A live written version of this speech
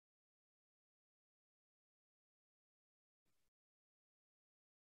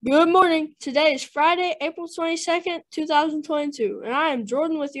Good morning. Today is Friday, April 22nd, 2022, and I am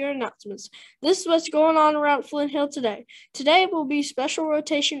Jordan with your announcements. This is what's going on around Flint Hill today. Today will be Special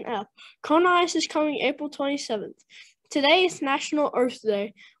Rotation F. Cone Ice is coming April 27th. Today is National Earth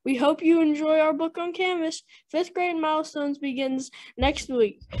Day. We hope you enjoy our book on canvas. 5th grade Milestones begins next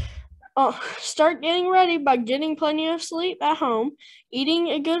week. Start getting ready by getting plenty of sleep at home, eating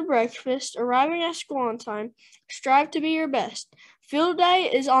a good breakfast, arriving at school on time. Strive to be your best. Field Day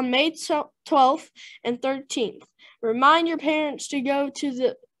is on May 12th and 13th. Remind your parents to go to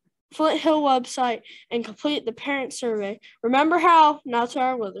the Flint Hill website and complete the parent survey. Remember how? Now to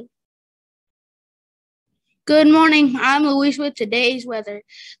our weather. Good morning. I'm Luis with today's weather.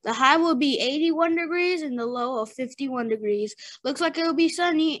 The high will be 81 degrees and the low of 51 degrees. Looks like it will be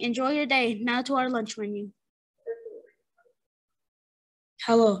sunny. Enjoy your day. Now to our lunch menu.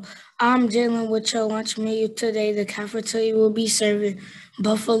 Hello, I'm Jalen with your lunch menu today. The cafeteria will be serving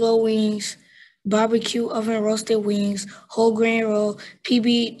buffalo wings, barbecue oven roasted wings, whole grain roll,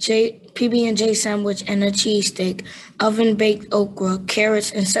 PB&J sandwich, and a cheese stick, oven baked okra,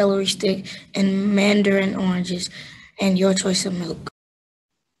 carrots and celery stick, and mandarin oranges, and your choice of milk.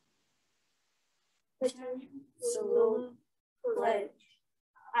 Pledge.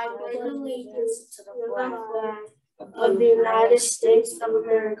 I pledge allegiance to the flag of the United States of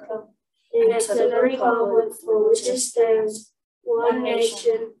America and to the republic for which it stands, one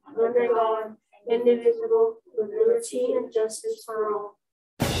nation, under God, indivisible, with liberty and justice for all.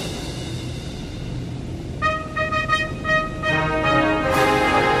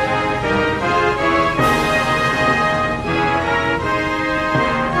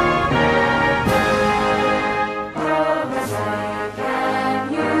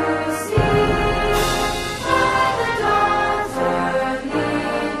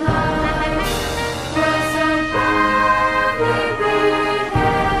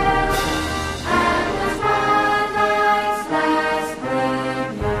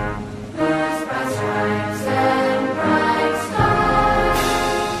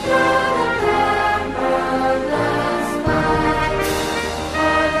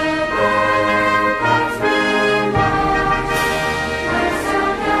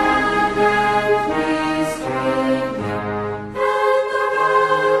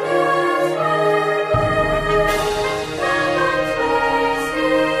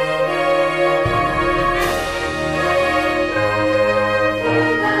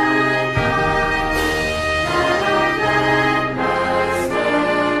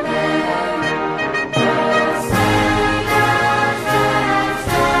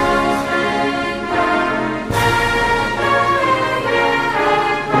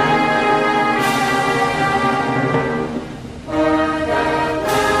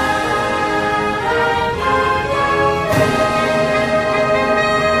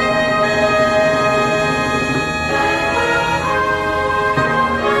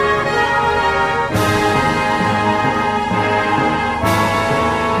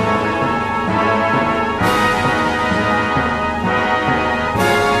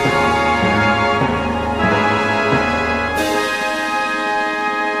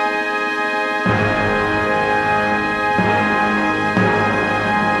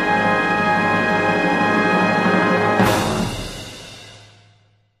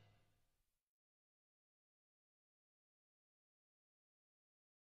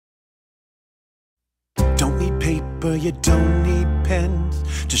 You don't need pens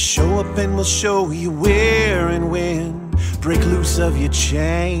to show up, and we'll show you where and when. Break loose of your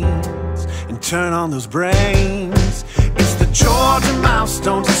chains and turn on those brains. It's the Georgia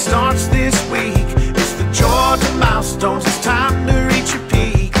Milestones, it starts this week. It's the Georgia Milestones, it's time to reach your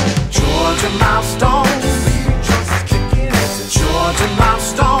peak. Georgia Milestones, reading choices kicking. It's the Georgia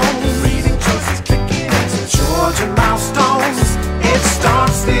Milestones, reading choices kicking. It's the Georgia Milestones, it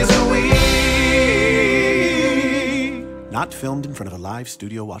starts this week. Not filmed in front of a live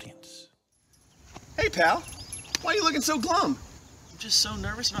studio audience. Hey, pal. Why are you looking so glum? I'm just so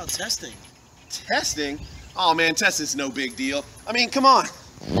nervous about testing. Testing? Oh, man, testing's no big deal. I mean, come on.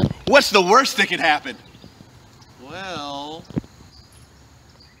 What's the worst that could happen? Well...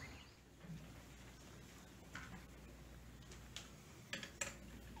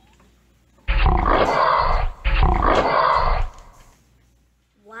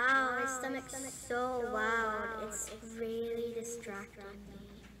 Wow, my stomach's so loud. It's really distracting me.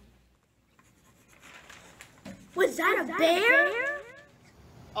 Was that a bear?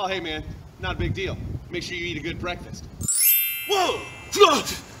 Oh, hey, man. Not a big deal. Make sure you eat a good breakfast. Whoa!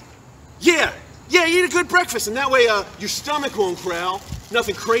 Yeah, eat a good breakfast, and that way your stomach won't growl,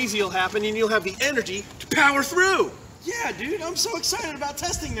 nothing crazy will happen, and you'll have the energy to power through. Yeah, dude, I'm so excited about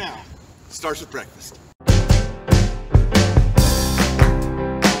testing now. Starts with breakfast.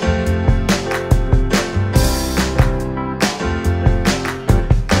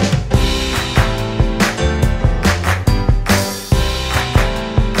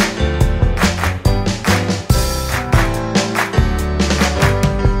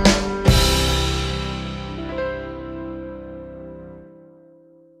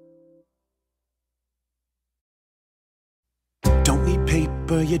 Don't need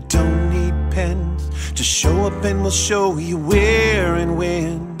paper, you don't need pens. Just show up and we'll show you where and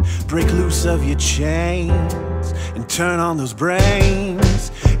when. Break loose of your chains and turn on those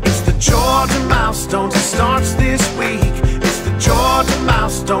brains. It's the Georgia Milestones, it starts this week. It's the Georgia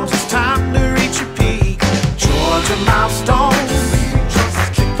Milestones, it's time to reach your peak. Georgia Milestones, reading choices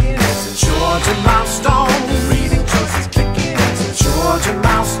clicking. It's the Georgia Milestones, reading choices clicking. It's the Georgia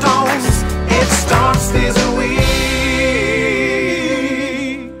Milestones, it starts this week.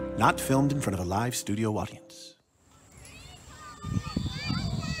 Not filmed in front of a live studio audience.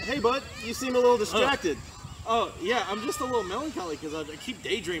 Hey, bud, you seem a little distracted. Oh, yeah, I'm just a little melancholy because I keep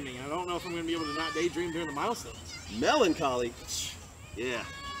daydreaming. I don't know if I'm going to be able to not daydream during the milestones. Melancholy? Yeah,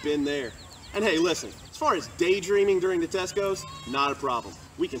 been there. And hey, listen, as far as daydreaming during the test goes, not a problem.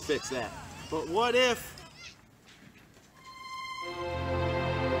 We can fix that. But what if...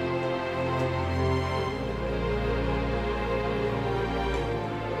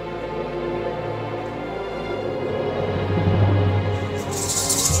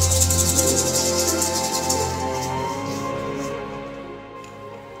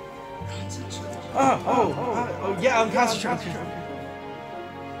 Oh, yeah, I'm concentrating.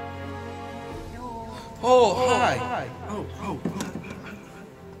 Oh, hi.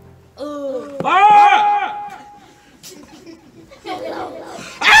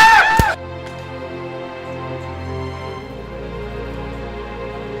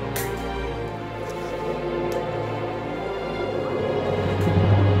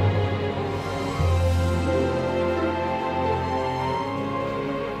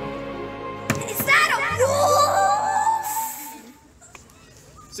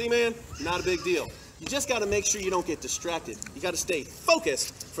 See, man, not a big deal. You just gotta make sure you don't get distracted. You gotta stay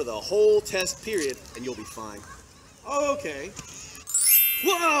focused for the whole test period, and you'll be fine. Oh, okay.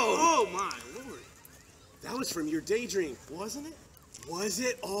 Whoa! Oh, my Lord. That was from your daydream, wasn't it? Was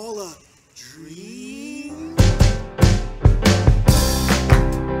it all a dream?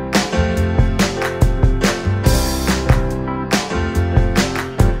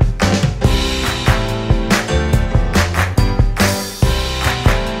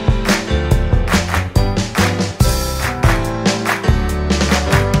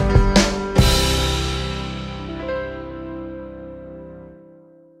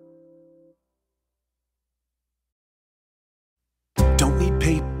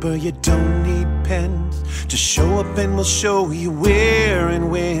 Paper, you don't need pens. Just show up and we'll show you where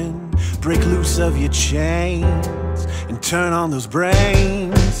and when. Break loose of your chains and turn on those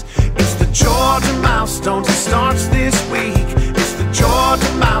brains. It's the Georgia Milestones, it starts this week. It's the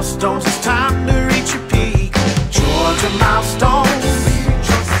Georgia Milestones, it's time to reach your peak. Georgia Milestones, reading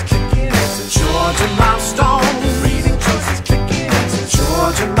choices clicking. It's the Georgia Milestones, reading choices clicking. It's the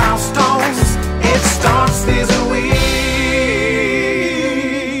Georgia Milestones, it starts this week.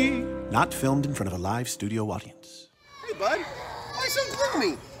 Not filmed in front of a live studio audience. Hey, bud. Why so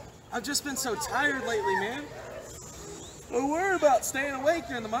gloomy? I've just been so tired lately, man. Don't worry about staying awake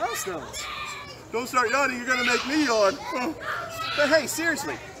during the milestones. Don't start yawning, you're gonna make me yawn. But hey,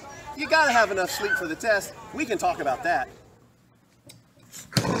 seriously, you gotta have enough sleep for the test. We can talk about that.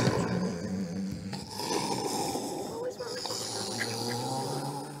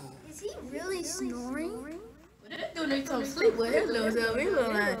 Is he really snoring? Dude needs some sleep with his little self. He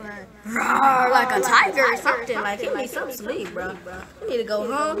look like roar like a tiger or something. Like he needs some sleep, bro. He need to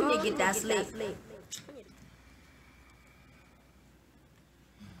go home. He need to get that sleep.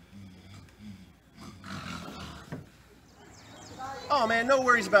 Oh man, no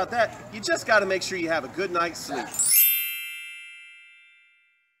worries about that. You just gotta make sure you have a good night's sleep.